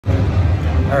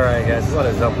Alright guys, what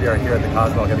is up? We are here at the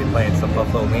Cosmo, gonna be playing some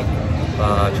buffalo meat.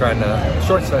 Trying to,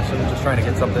 short session, just trying to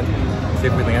get something, see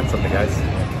if we land something guys.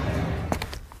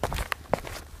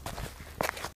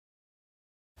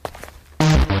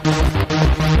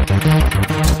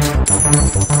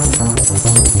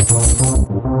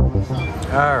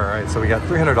 Alright, so we got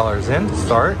 $300 in to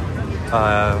start.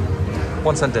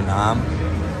 1 cent denom.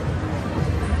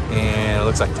 And it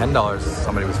looks like $10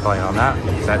 somebody was playing on that.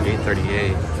 It's at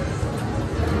 8.38.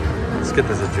 Let's get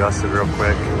this adjusted real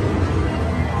quick.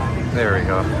 There we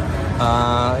go.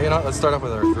 You know what, let's start off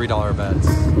with our $3 bets.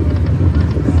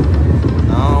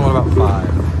 Oh, what about 5?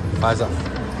 5's up.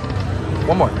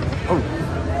 One more. Oh.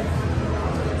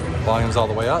 Volume's all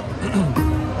the way up.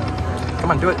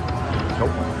 Come on, do it.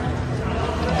 Nope.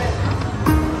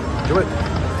 Do it.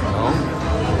 No.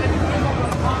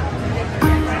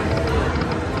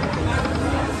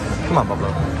 Come on,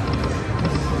 Buffalo.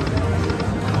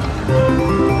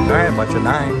 Alright, bunch of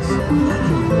 9s.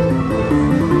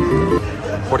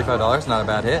 $45, not a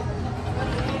bad hit.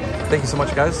 Thank you so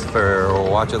much, guys, for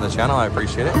watching the channel. I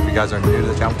appreciate it. If you guys are new to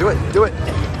the channel, do it.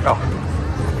 Oh.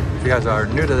 If you guys are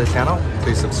new to the channel,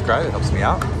 please subscribe. It helps me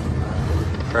out.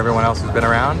 For everyone else who's been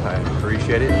around, I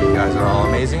appreciate it. You guys are all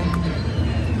amazing.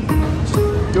 Just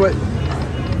do it.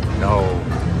 No.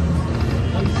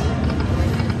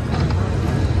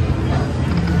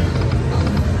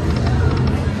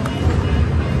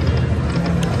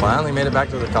 Finally made it back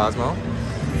to the Cosmo.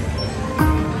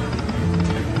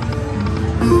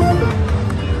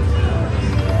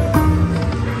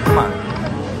 Come on.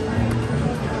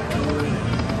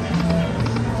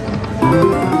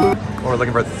 We're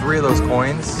looking for 3 of those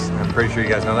coins. I'm pretty sure you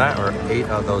guys know that, or 8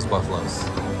 of those buffaloes.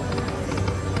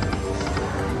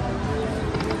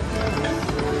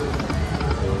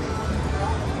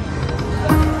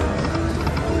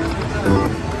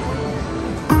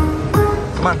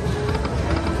 Come on.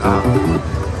 Oh,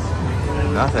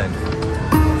 nothing.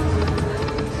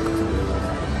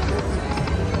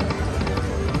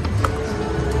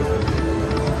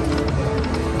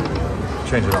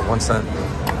 Change it up 1 cent.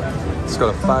 Let's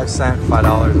go to 5 cent,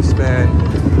 $5 a spin.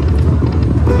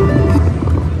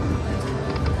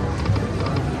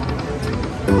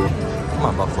 Come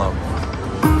on, Buffalo.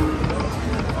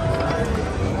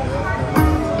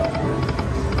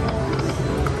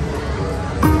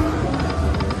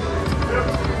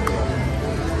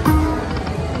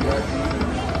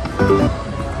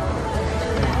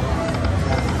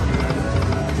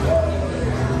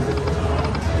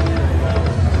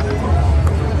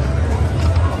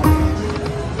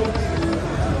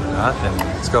 Nothing.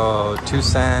 Let's go 2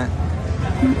 cent,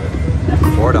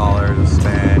 $4 a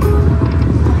spin.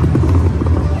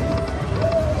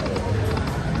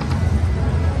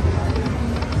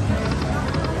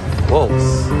 Wolves.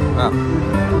 Oh.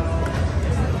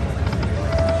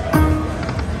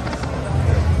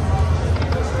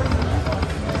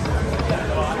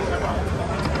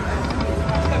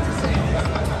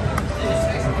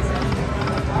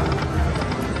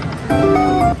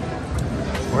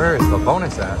 Where is the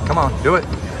bonus at? Come on, do it.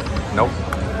 Nope.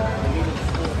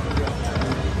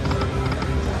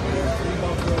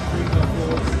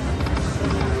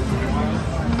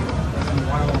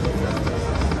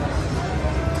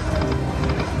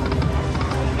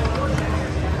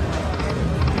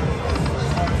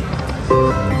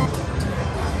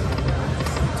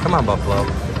 Come on, Buffalo.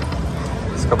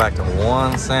 Let's go back to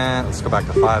 1 cent. Let's go back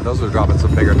to 5. Those were dropping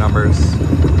some bigger numbers.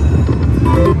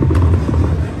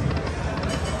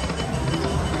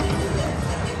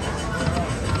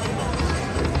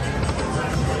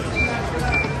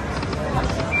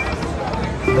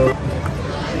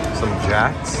 Some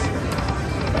jacks.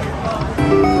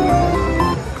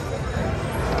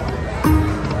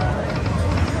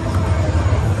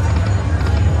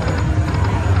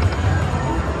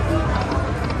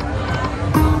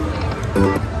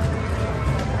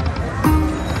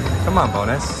 Come on,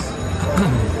 bonus.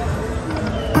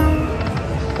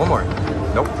 One more.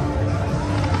 Nope.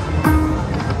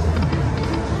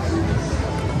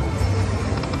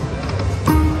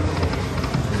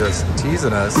 Just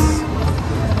teasing us.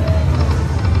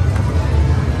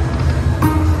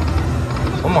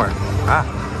 One more. Ah.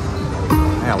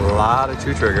 Man, a lot of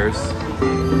 2 triggers.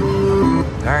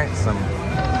 Alright, some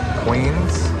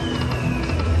queens.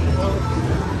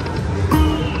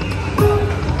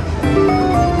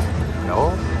 No.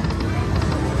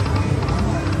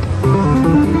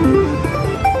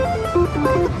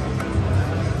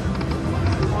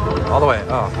 All the way.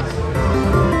 Oh.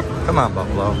 Come on,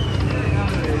 Buffalo.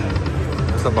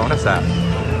 Where's the bonus at?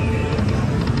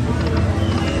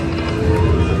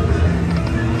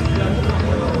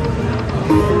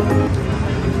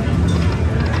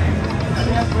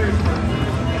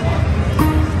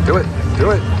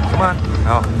 Come on.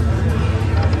 Oh.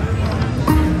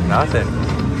 Nothing.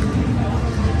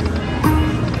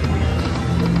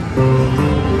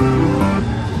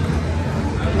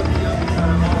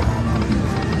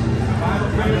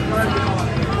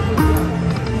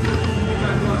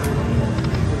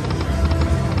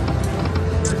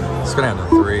 Let's go down to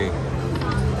 3.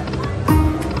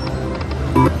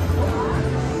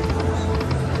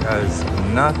 Guys,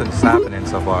 nothing's happening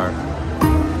so far.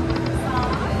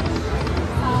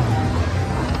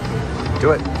 Do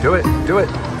it, do it, do it.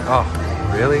 Oh,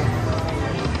 really?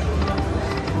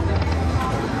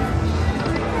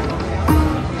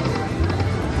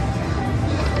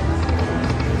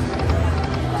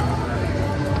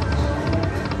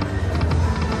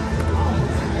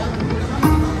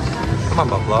 Come on,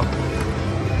 Buffalo.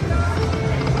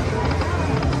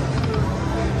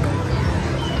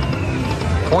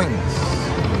 Points.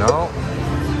 No.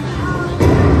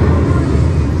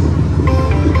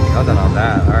 Nothing on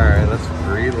that. Alright, let's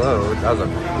reload. That was a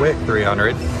quick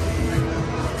 300.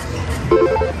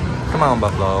 Come on,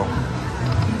 Buffalo.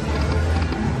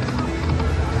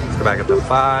 Let's go back up to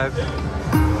 5.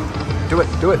 Do it,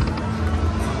 do it.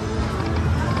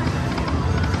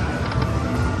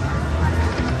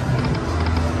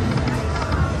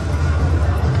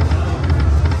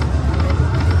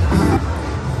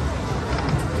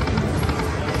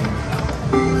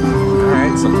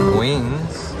 Some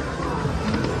queens.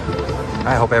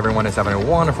 I hope everyone is having a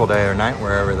wonderful day or night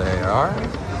wherever they are,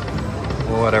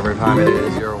 whatever time it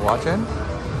is you're watching.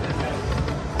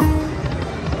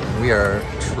 We are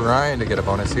trying to get a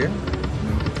bonus here.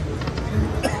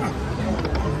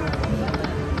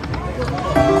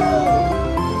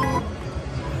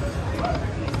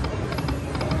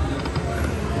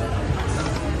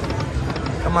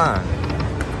 Come on.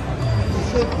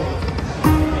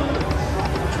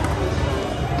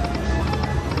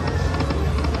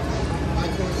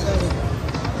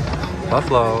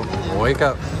 Buffalo, wake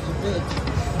up.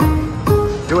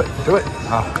 Do it, do it.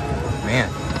 Oh, man.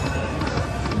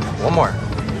 One more.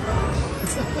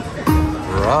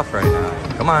 Rough right now.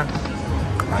 Come on.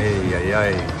 Ay, ay,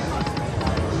 ay.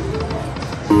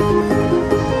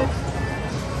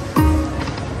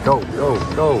 Go, go,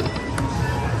 go.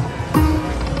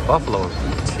 Buffalo's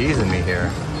teasing me here.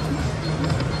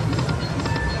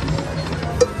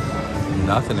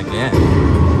 Nothing again.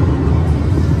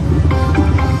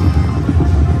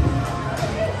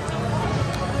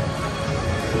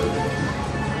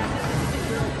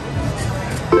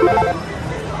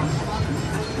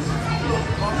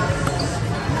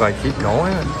 Do I keep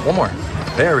going? One more.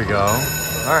 There we go.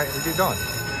 Alright, we keep going.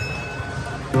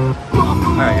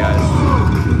 Alright, guys.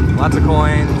 Lots of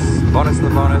coins. Bonus in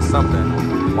the bonus.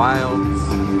 Something. Wilds.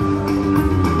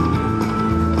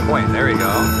 Point. There we go.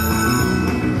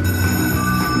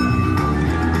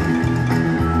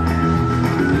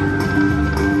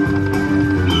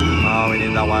 Oh, we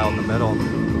need that wild in the middle.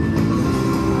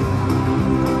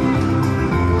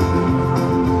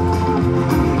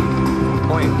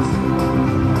 Points.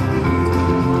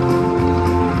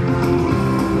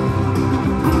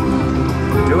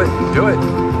 Do it, do it.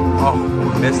 Oh,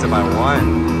 missed it by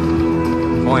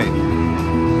 1 point.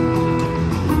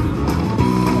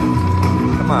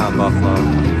 Come on, Buffalo.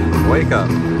 Wake up.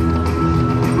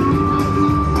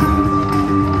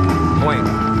 Point.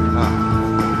 Oh.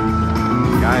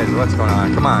 Guys, what's going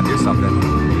on? Come on, do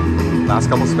something. Last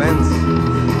couple spins.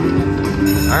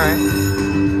 Alright.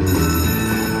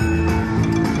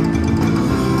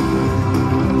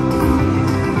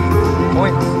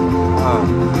 Points. Oh.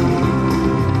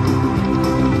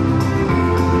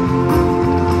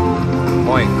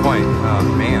 Point. Oh,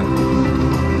 man.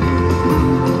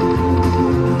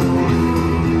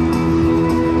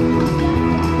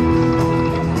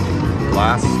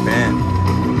 Last spin.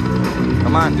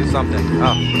 Come on, do something.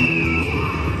 Oh.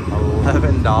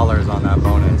 $11 on that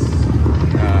bonus.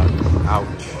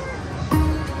 Ouch.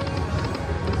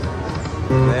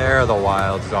 There the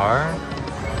wilds are.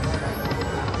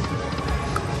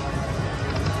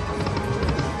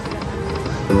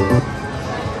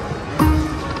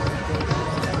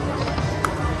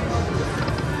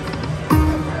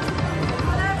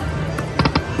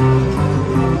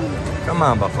 Come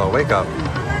on, Buffalo, wake up.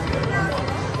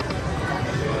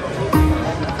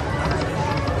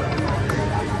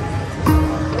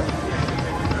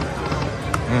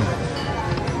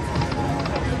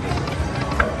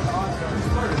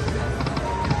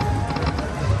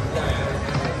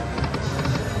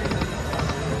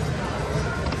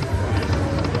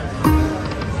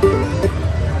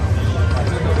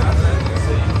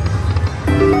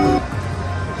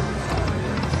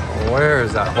 Where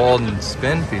is that hold and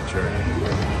spin feature?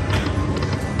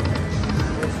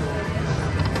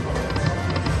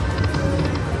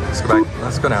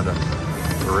 Let's go down to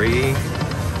 3.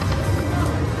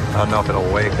 I don't know if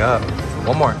it'll wake up.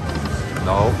 One more.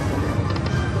 No.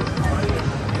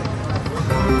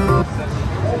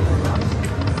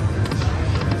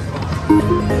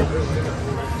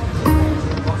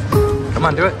 Come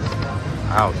on, do it.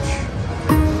 Ouch.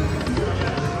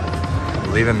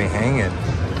 Leaving me hanging.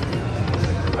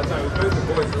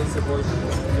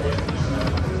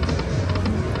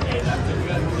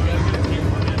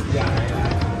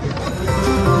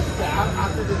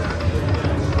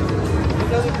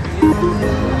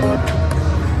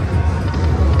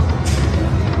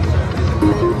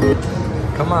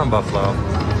 Come on, Buffalo.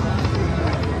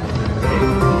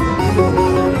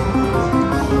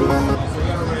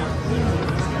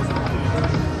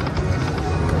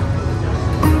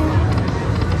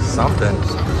 Something.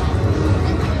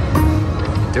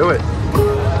 Do it.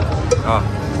 Oh.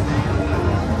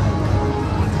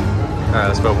 Alright,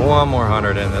 let's put one more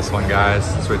 100 in this one,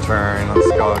 guys. Let's return.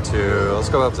 Let's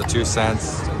go up to 2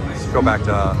 cents. Let's go back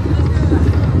to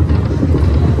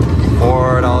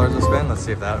 $4 a spin. Let's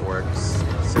see if that works.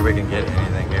 See if we can get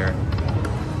anything here.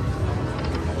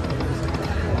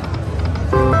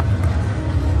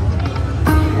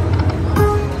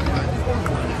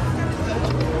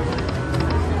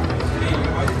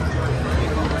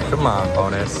 Come on,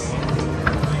 bonus.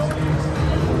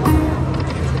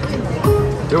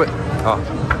 Do it. Oh.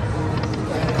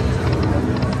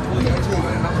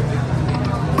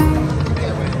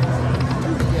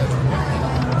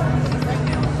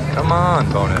 Come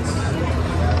on, bonus.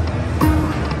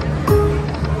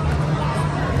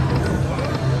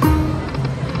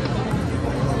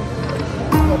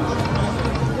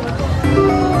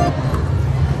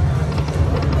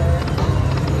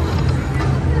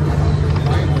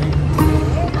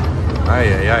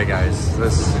 Ay, guys,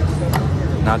 this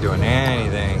not doing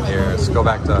anything here. Let's go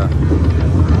back to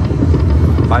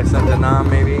 5 cent denom,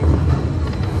 maybe.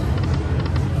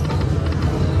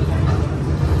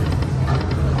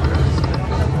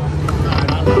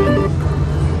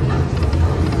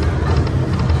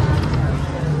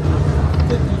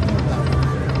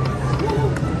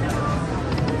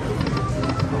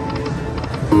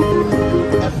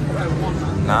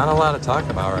 Not a lot to talk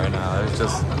about right now. There's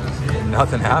just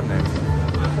nothing happening.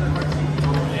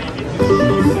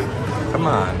 Come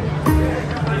on.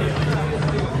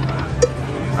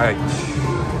 Alright.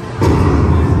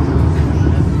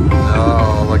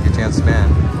 No, lucky chance spin.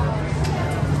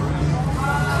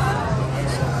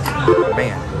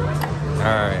 Man.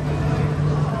 Alright.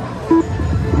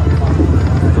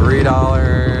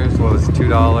 $3. What was it? $2?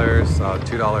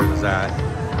 $2 is at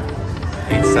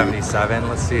 $8.77.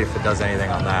 Let's see if it does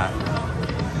anything on that.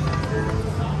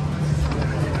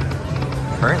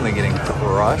 Currently getting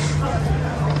crushed,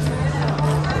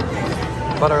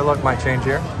 but our luck might change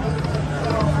here.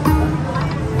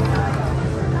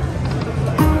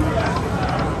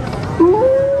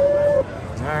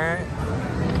 Alright,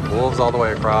 wolves all the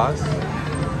way across.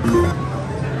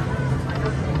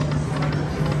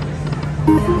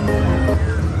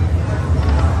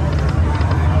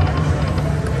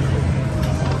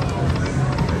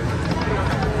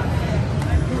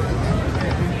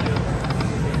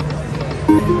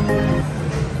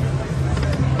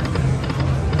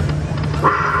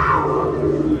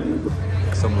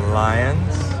 Some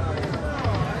lions.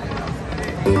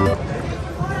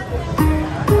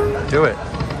 Do it.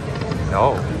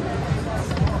 No.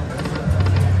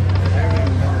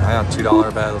 I got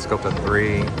 $2 bet. Let's go up to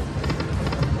 3.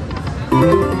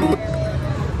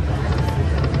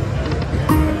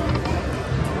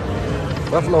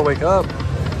 Buffalo, wake up.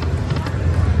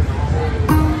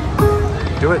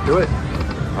 Do it, do it.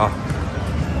 Oh.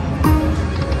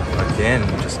 Again,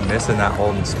 just missing that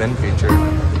hold and spin feature.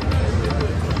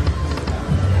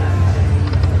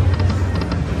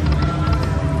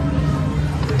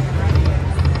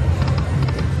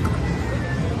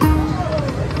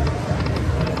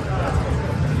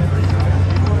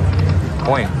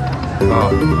 Coin. Oh.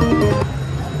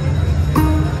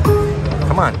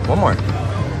 Come on, one more.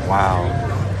 Wow.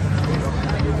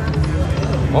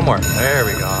 One more. There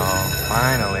we go.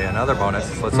 Finally, another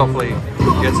bonus. Let's hopefully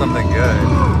get something good.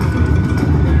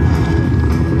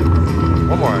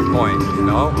 One more coin.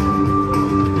 No.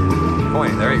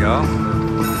 Coin. There you go.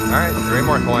 Alright, 3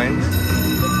 more coins.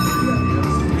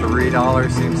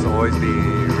 $3 seems to always be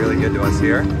really good to us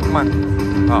here. Come on.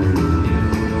 Oh.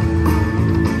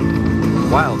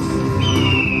 Wilds.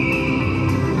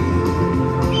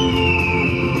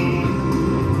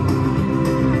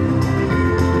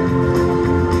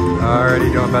 Already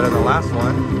doing better than the last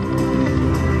one.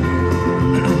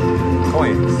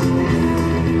 Coins.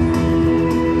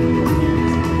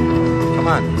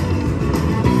 on.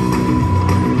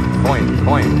 Coin,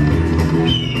 coin.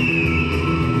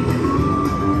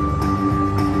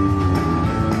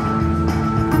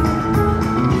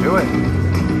 Do it.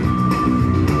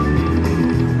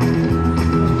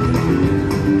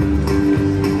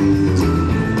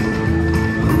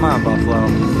 Come on, Buffalo.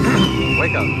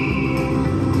 Wake up.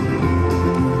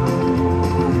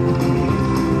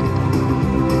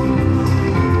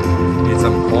 Need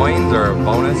some coins or a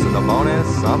bonus in the bonus,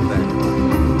 something.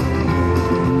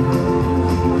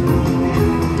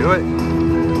 Do it.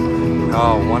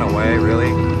 Oh, one away,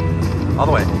 really? All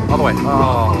the way, all the way.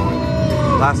 Oh.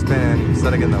 Last spin,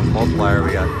 instead of getting those multiplier,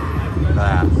 we got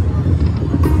that.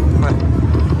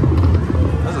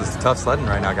 This is tough sledding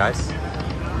right now, guys.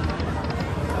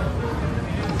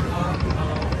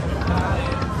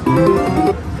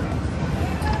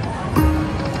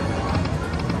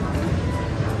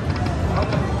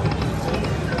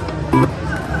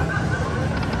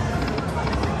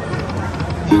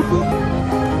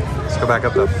 Let's go back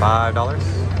up to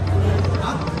 $5.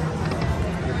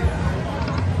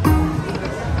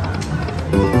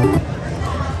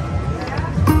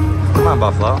 Come on,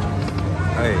 Buffalo.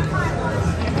 Hey.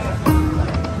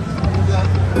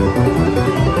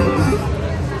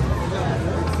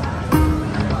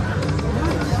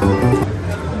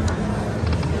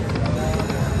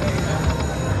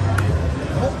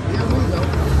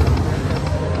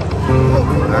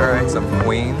 All right, some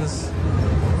queens.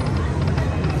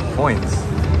 Coins.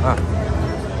 Huh.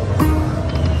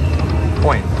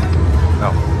 Coin. No.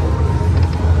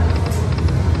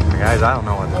 Guys, I don't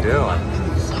know what to do.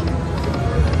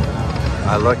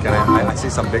 I look and I see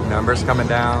some big numbers coming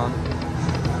down.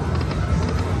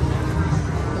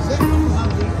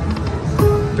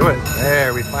 Do it.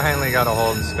 There, we finally got a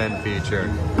hold and spin feature.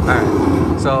 Alright,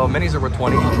 so minis are worth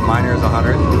 20, minor is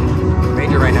 100.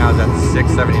 Major right now is at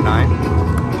 679.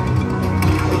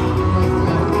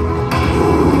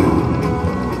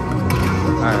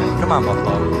 Alright, come on,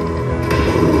 Buffalo.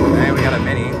 Hey, we got a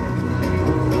mini.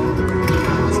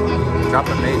 Drop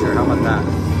a major, how about that?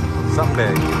 Something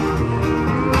big.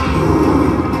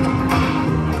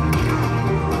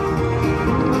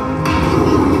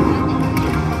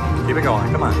 Keep it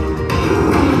going, come on.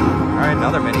 Alright,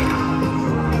 another mini.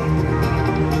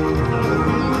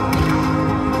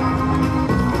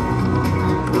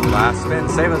 Last spin,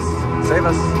 save us, save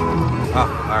us. Oh,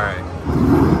 alright.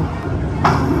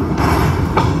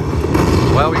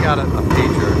 Well, we got a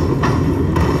pager.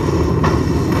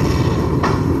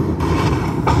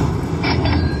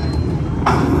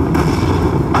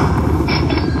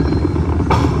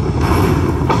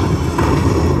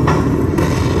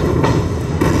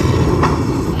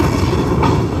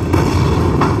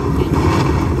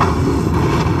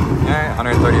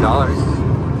 $130.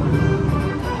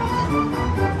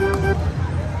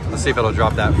 Let's see if it'll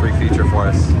drop that free feature for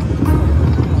us.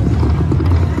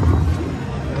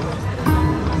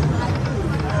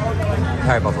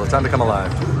 Alright, Buffalo, time to come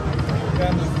alive.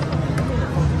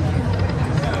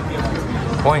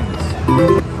 Coins.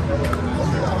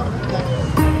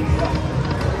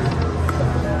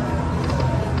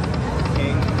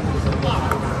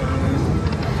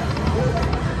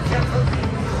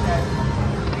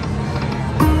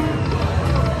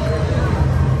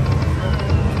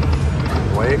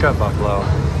 Wake up, Buffalo.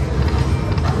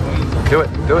 Do it,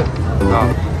 do it. Oh.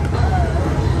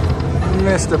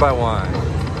 Missed it by one.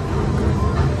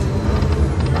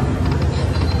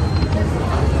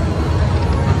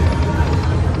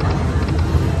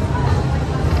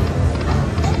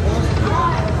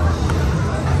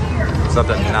 It's up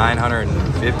to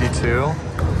 952.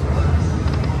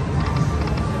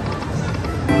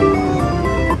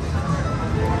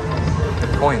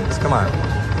 Coins, come on.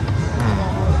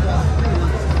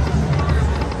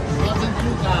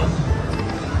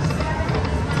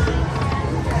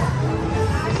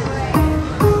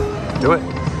 Do it.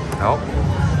 Nope.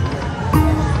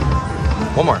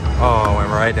 One more. Oh,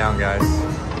 went right down, guys.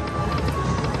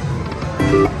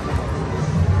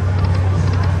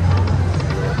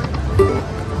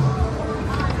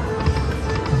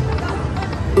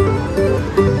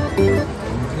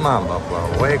 Come on, Buffalo.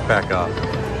 Wake back up.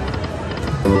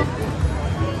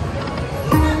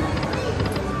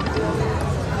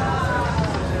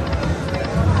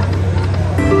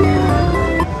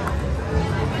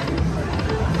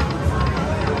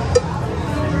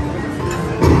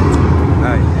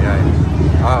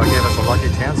 Oh, it gave us a lucky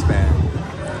chance, man.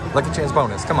 Lucky chance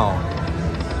bonus, come on.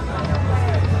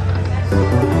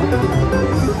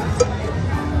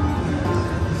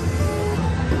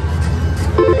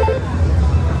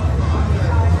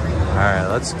 Alright,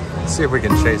 let's see if we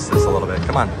can chase this a little bit.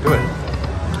 Come on, do it.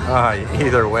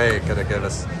 Either way, could have given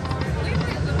us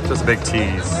just a big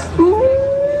tease.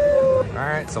 All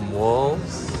right, some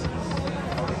wolves.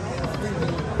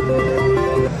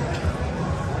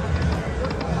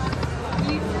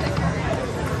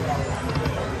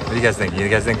 What do you guys think? You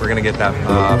guys think we're gonna get that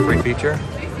free feature?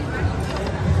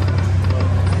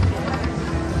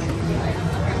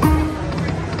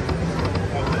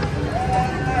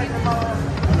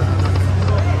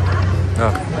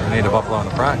 Oh, we need a buffalo in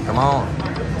the front. Come on.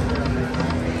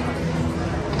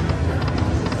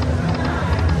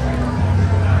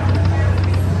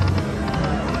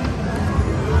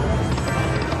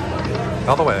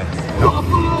 All the way. Nope.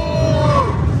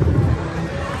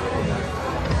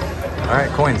 All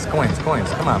right, coins, coins, coins.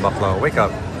 Come on, buffalo, wake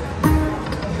up.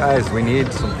 Guys, we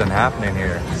need something happening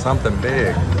here. Something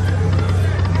big.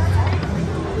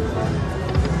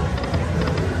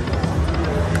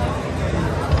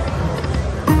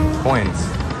 Coins.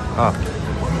 Oh.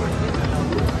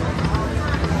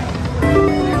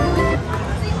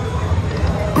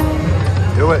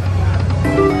 Do it.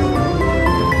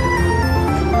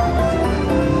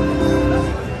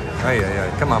 Ay, ay, ay.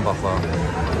 Come on, buffalo.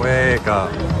 Wake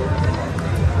up.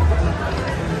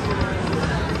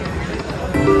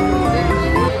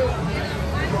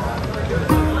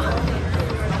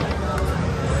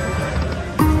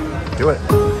 Do it.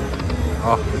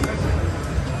 Oh.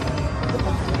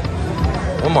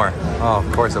 One more. Oh,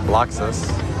 of course it blocks us.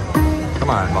 Come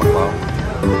on, buffalo.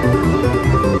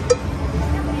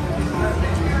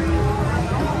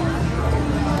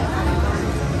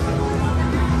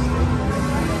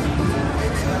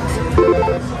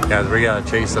 Guys, we gotta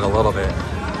chase it a little bit.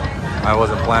 I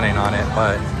wasn't planning on it,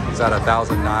 but it's at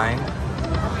 1,009.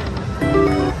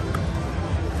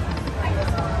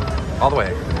 All the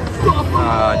way.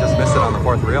 I just missed it on the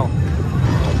fourth reel.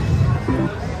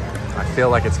 I feel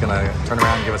like it's gonna turn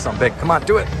around and give us something big. Come on,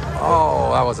 do it.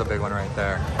 Oh, that was a big one right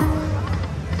there.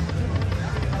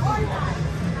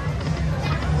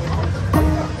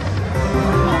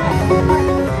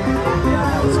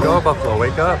 Let's go, buffalo,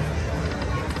 wake up.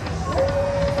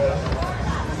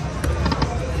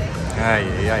 Ay,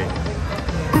 ay, ay.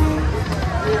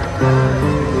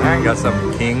 All right, got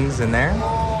some kings in there.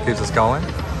 Keeps us going.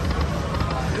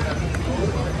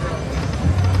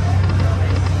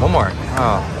 One more.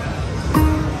 Oh.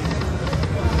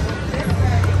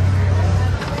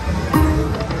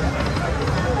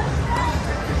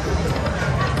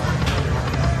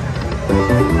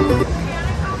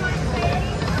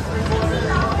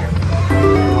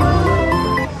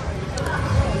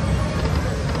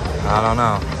 I don't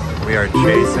know. We are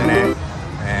chasing it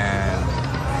and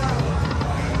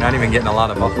not even getting a lot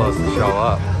of buffaloes to show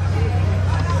up.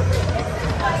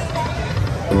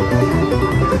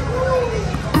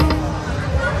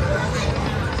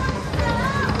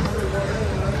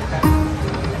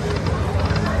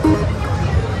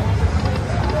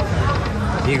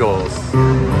 Eagles.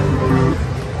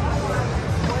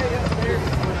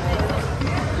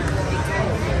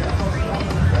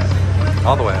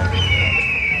 All the way.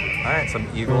 All right, some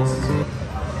eagles.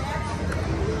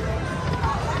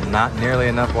 Not nearly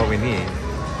enough what we need.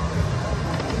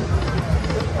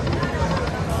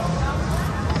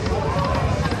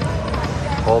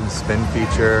 Hold spin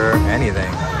feature,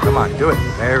 anything. Come on, do it.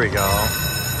 There we go. All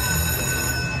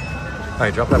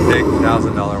right, drop that big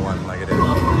 $1,000 one like it is.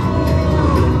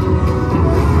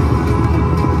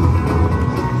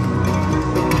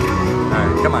 All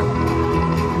right, come on.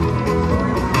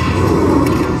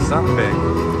 Something big.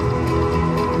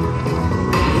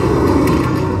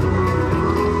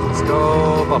 Let's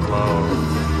go, buffalo.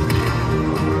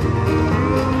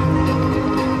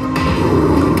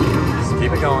 Just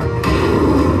keep it going.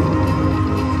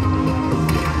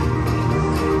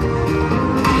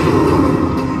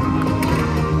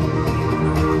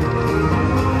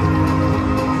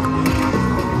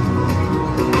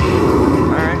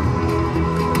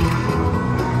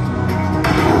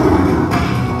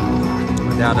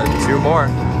 Down to two more.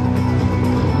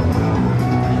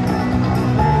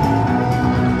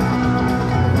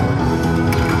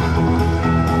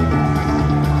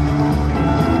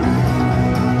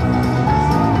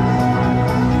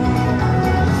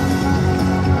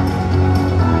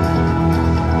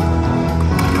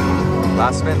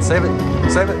 Last spin, save it,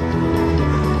 save it.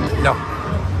 No. All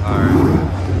right.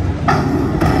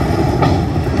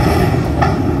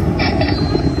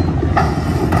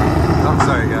 Oh,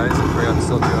 sorry guys, I forgot to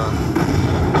still do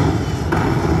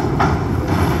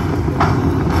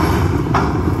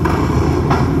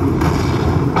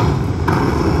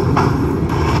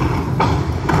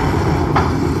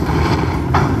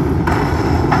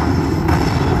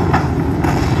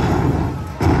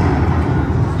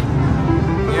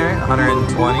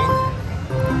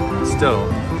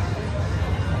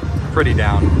pretty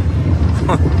down.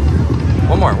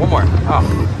 One more. Oh.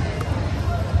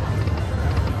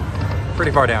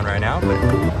 Pretty far down right now, but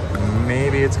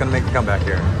maybe it's gonna make a comeback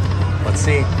here. Let's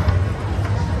see.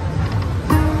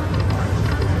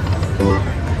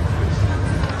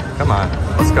 Come on,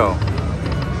 let's go.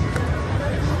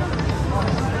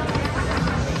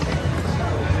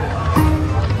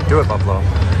 Do it, Buffalo.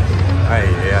 Aye.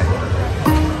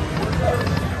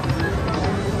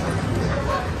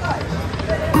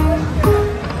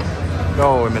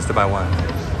 Oh, we missed it by one.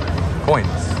 Coins.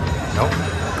 Nope.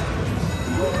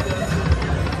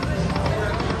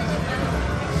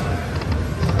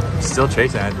 Still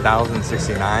chasing at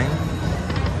 1,069.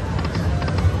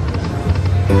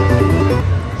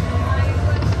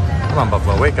 Come on,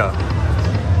 Buffalo, wake up.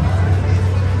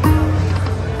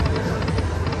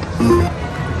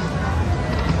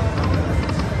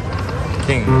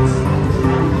 Kings.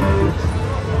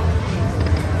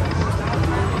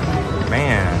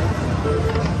 Man.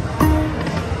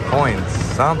 Coins,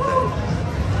 something.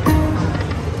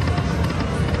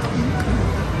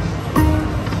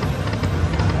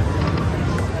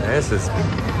 This is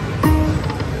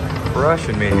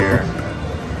crushing me here.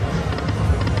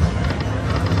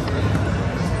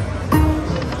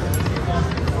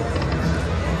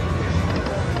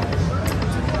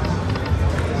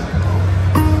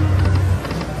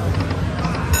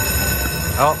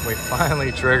 Oh, we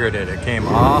finally triggered it. It came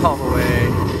all the way.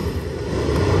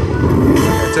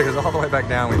 It took us all the way back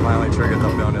down. We finally triggered the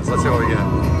bonus. Let's see what we get.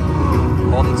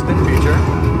 Hold and spin feature.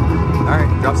 All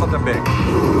right, drop something big.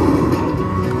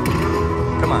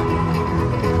 Come on.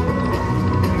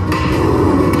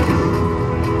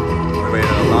 We waited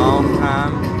a long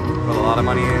time, put a lot of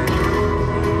money in.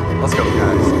 Let's go,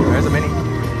 guys. There's a mini.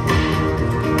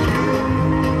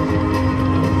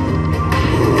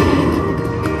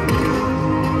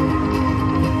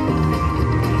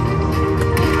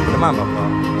 Come on, Buffalo.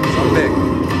 Something big.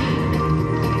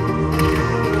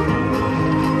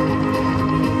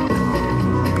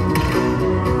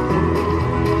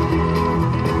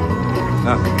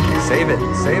 No. Save it.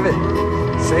 Save it.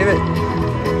 Save it.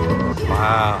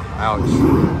 Wow. Ouch.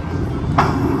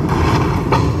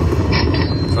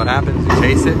 That's what happens. You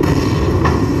chase it.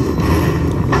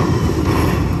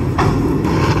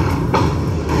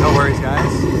 No worries,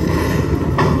 guys.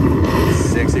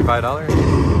 $65.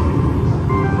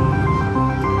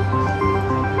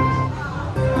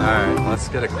 Alright, let's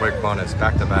get a quick bonus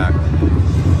back to back.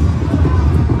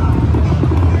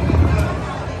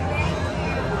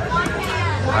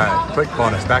 Alright, quick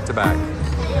bonus back to back.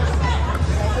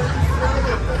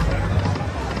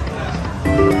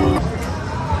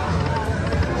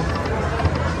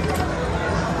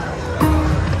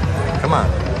 Come on.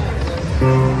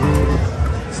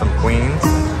 Some queens.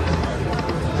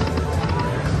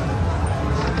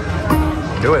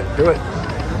 Do it, do it.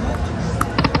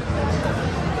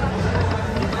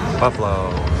 Buffalo.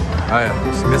 Oh yeah,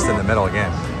 just missed in the middle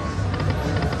again.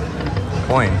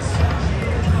 Coins.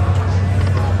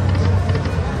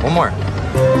 One more.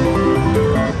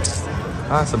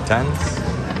 Ah, some tens.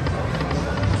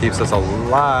 Keeps us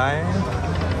alive.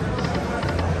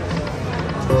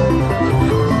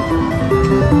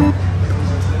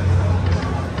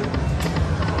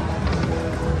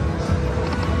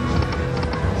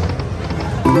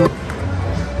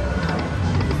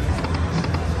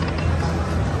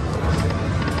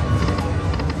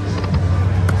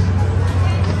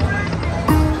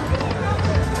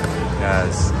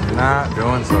 Guys, not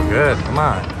doing so good. Come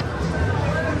on.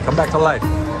 Come back to life.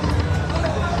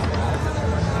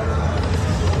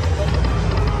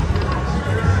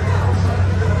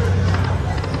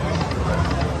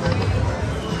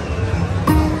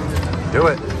 Do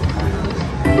it.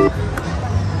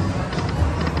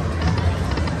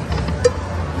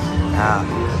 Ah,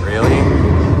 really?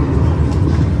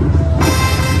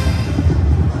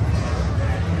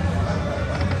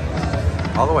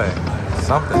 All the way.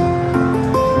 Something.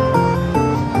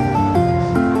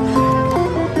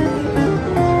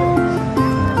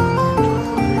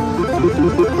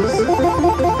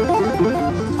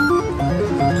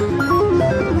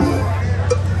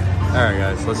 Alright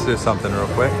guys, let's do something real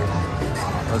quick.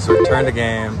 Let's return to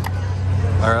game.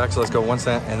 Or actually, let's go 1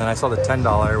 cent. And then I saw the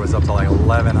 $10 was up to like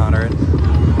 1,100.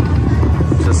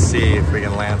 Just see if we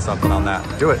can land something on that.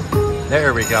 Do it.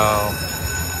 There we go.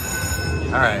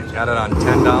 Alright, got it on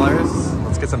 $10.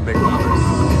 Let's get some big numbers.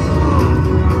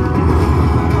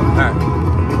 Alright,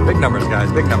 big numbers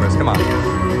guys, big numbers, come on.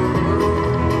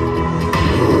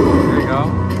 There you go.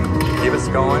 Keep us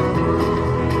going.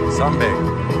 Some big.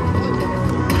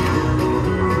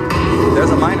 There's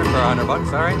a minor for $100,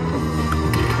 alright.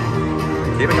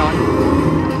 Keep it going.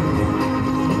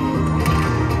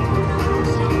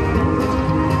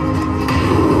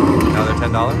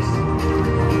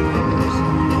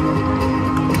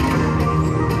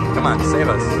 $10. Come on, save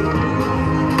us.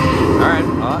 All right,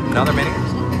 another mini.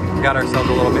 We got ourselves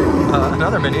a little bit,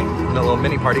 another mini, a little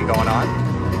mini party going on.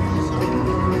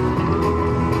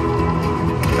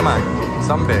 Come on,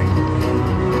 something big.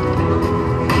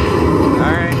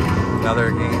 All right,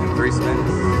 another game, 3 spins.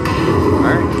 All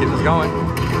right, keep this going.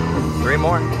 3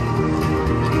 more.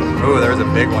 Ooh, there's a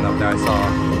big one up there I saw.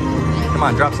 Come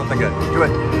on, drop something good. Do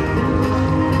it.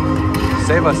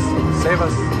 Save us, save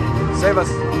us, save us.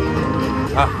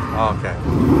 Oh, okay.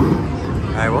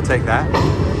 All right, we'll take that.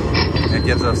 It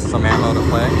gives us some ammo to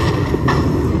play.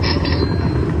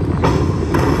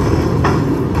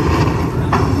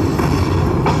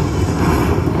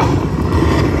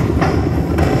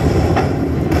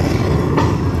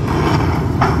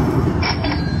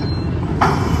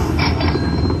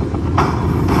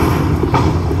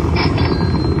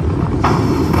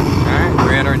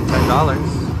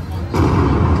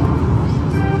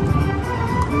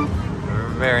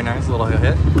 Very nice little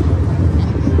hit.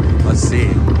 Let's see.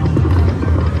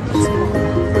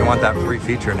 We want that free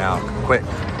feature now. Quick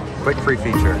free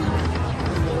feature.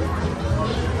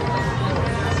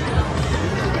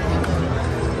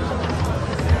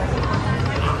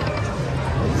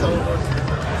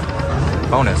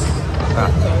 Bonus.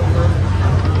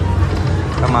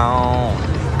 Come on.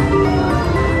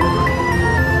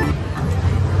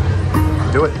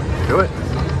 Do it. Do it.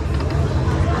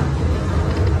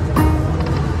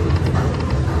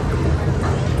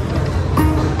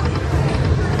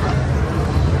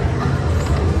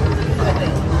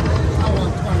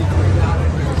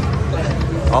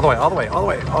 All the way, all the way, all the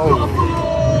way. Oh.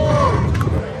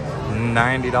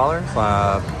 $90.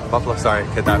 Buffalo, sorry,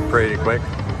 hit that pretty quick.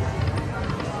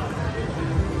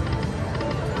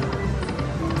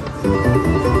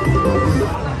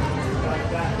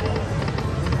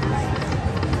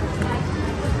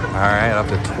 All right, up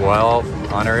to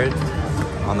 1,200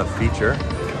 on the feature.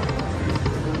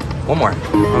 One more.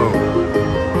 Oh.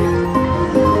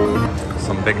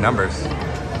 Some big numbers.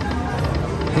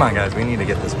 Come on, guys, we need to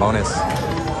get this bonus.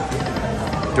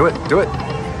 Do it, do it.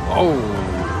 Oh.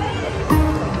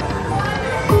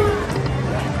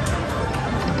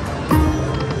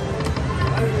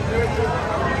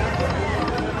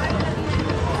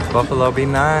 Buffalo, be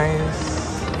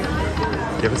nice.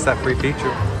 Give us that free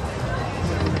feature.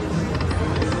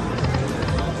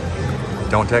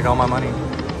 Don't take all my money.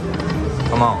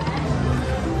 Come on.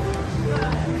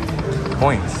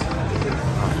 Coins.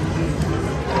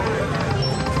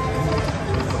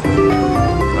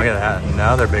 Look at that,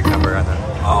 another big number on that.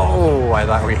 Oh, I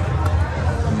thought we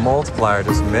multiplier,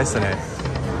 just missing it.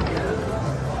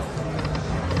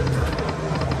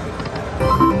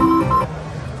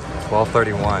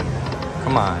 $12.31.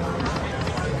 Come on.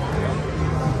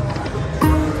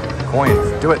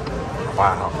 Coins, do it.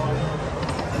 Wow.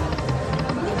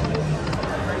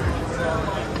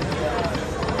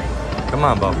 Come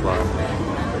on, Buffalo.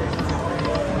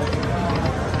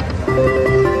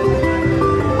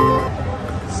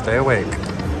 Stay awake.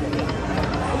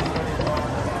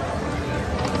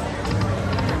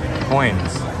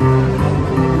 Coins.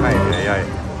 Ay, ay, ay.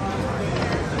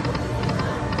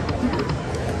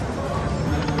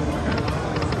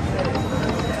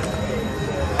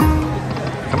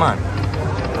 Come on.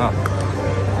 Oh.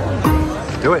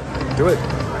 Do it. Do it.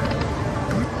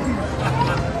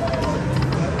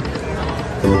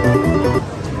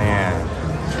 Man.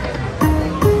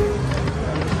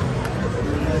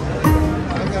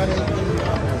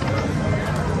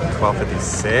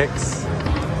 $12.56.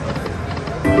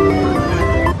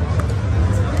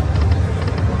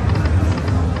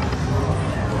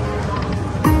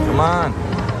 Come on.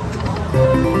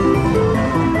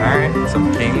 Alright,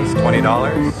 some kings,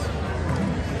 $20.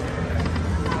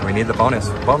 We need the bonus.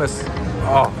 Bonus.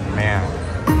 Oh, man.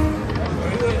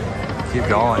 Keep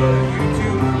going.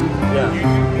 Yeah.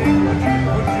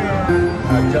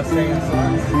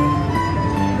 Jussayinslots.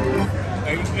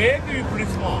 Are you big or are you pretty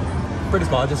small? Pretty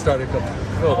small. I just started a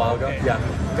little while ago. Okay. Yeah.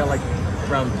 Got like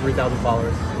around 3,000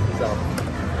 followers. So.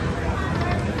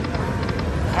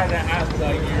 I had to ask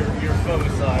your photo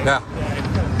size. Yeah.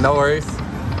 No worries.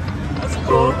 That's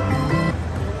cool.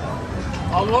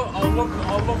 I'll look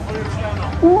for your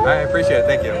channel. I appreciate it.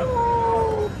 Thank you.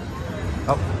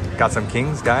 Oh, got some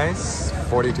kings, guys.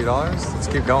 $42. Let's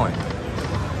keep going.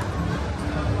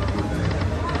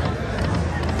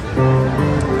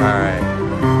 All right.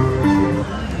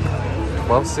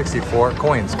 $12.64.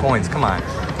 Coins, coins. Come on.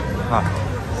 Huh.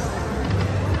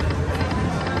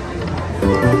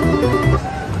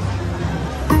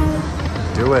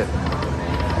 Do it.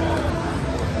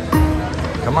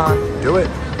 Come on, do it.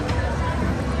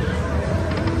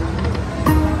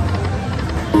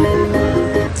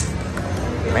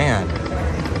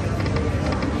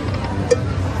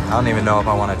 even know if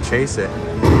I want to chase it.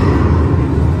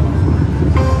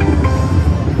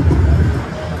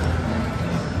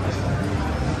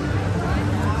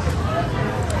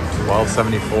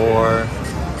 $12.74.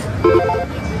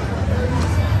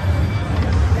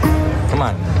 Come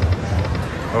on.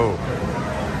 Oh.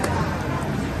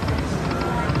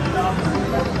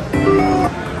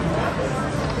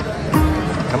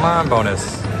 Come on,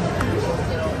 bonus.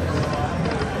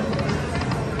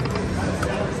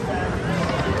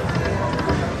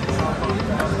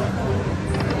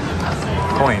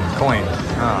 Coin.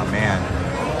 Oh, man.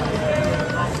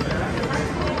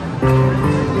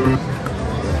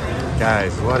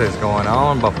 Guys, what is going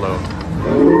on, Buffalo?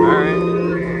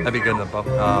 Alright. That'd be good in the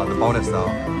bonus,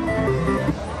 though.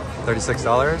 $36.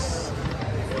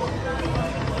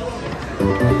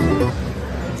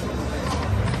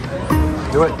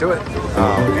 Do it.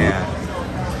 Oh, man.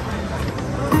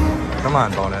 Come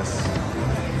on, bonus.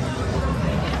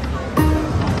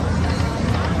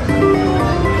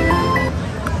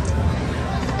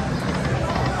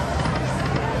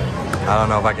 I don't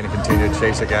know if I can continue to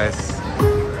chase it, guys.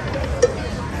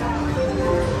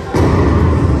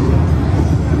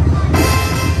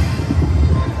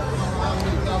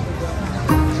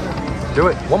 Do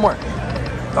it. One more.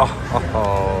 Oh.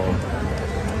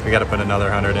 We got to put another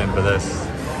 100 in for this.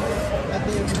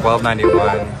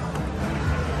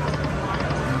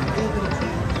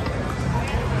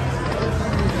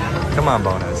 $12.91. Come on,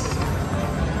 bonus.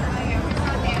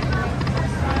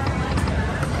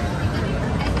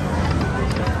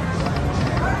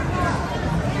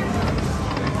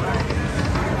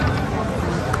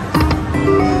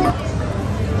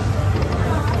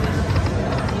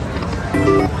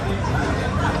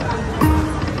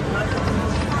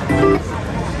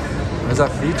 Where's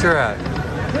that feature at?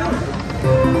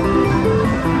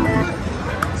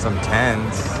 Some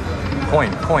 10s.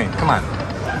 Coin. Come on.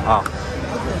 Oh.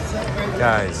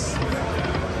 Guys.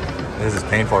 This is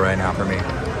painful right now for me.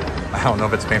 I don't know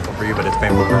if it's painful for you, but it's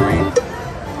painful for me.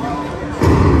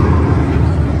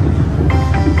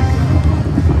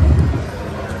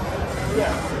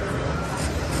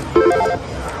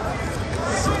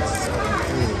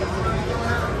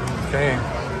 Okay.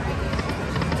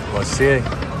 Let's see.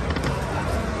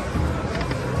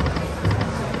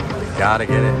 Gotta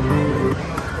get it.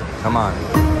 Come on.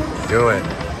 Do it.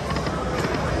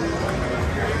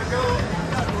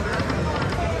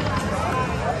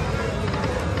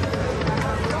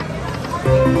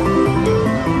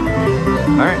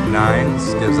 Alright, 9s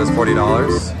gives us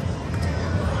 $40.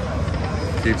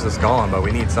 Keeps us going, but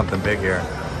we need something big here.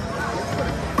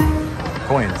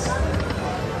 Coins.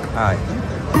 Alright.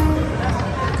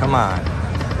 Come on.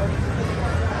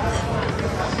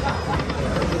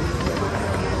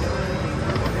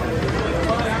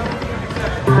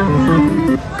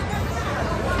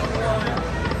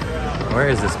 Where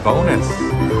is this bonus?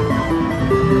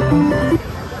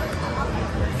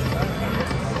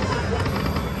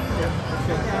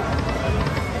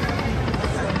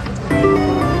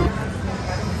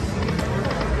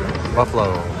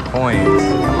 Buffalo, coins,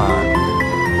 come on.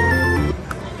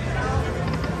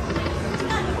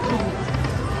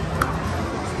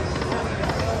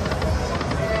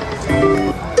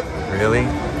 Really?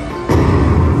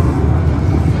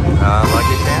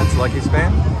 Lucky chance, lucky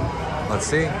spin? Let's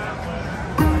see.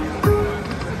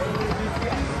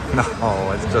 No,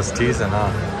 it's just teasing,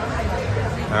 huh?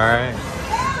 Alright.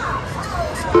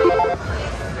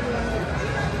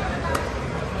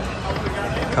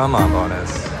 Come on,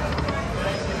 bonus.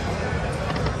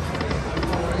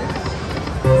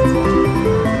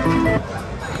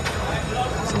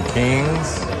 Some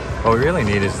kings. What we really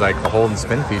need is like a hold and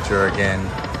spin feature again,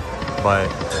 but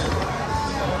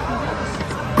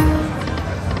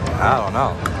I don't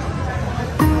know.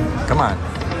 Come on.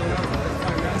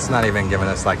 It's not even giving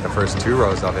us like the first 2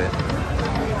 rows of it.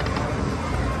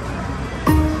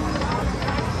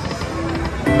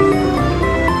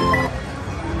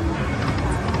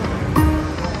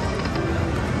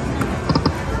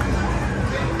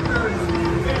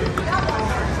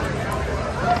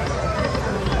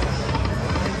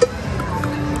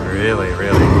 Really?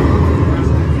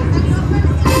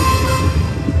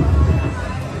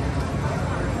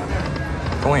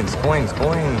 Coins.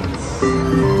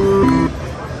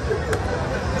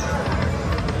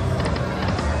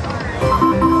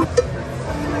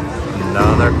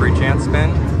 Another free chance spin.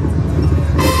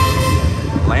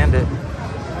 Land it.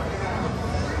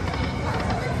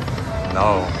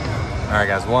 No. Alright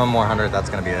guys, one more 100, that's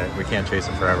gonna be it. We can't chase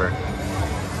it forever.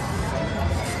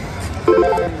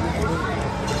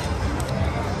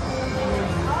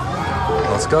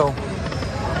 Let's go.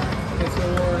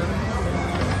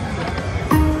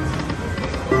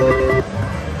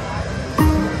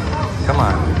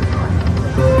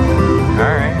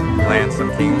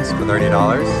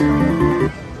 $30.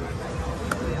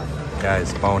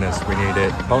 Guys, bonus, we need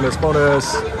it. Bonus,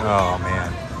 bonus. Oh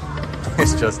man,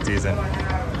 it's just teasing.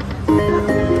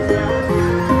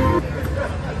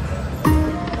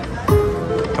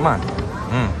 Come on.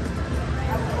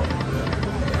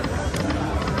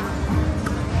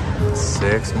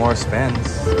 6 more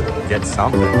spins. Get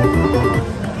something.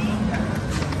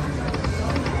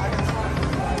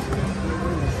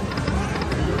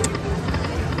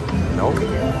 Nope.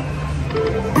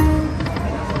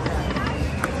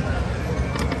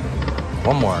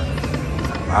 One more.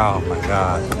 Oh my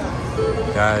god.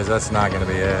 Guys, that's not gonna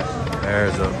be it.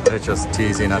 It's just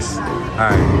teasing us.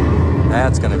 Alright.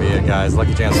 That's gonna be it, guys.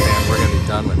 Lucky Chance fans, we're gonna be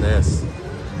done with this.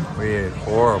 We're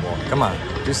horrible. Come on,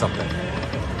 do something.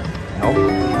 Nope.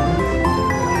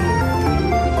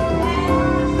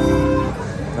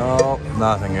 Nope,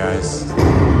 nothing, guys.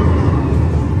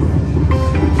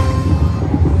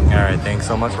 Alright, thanks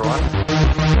so much for watching.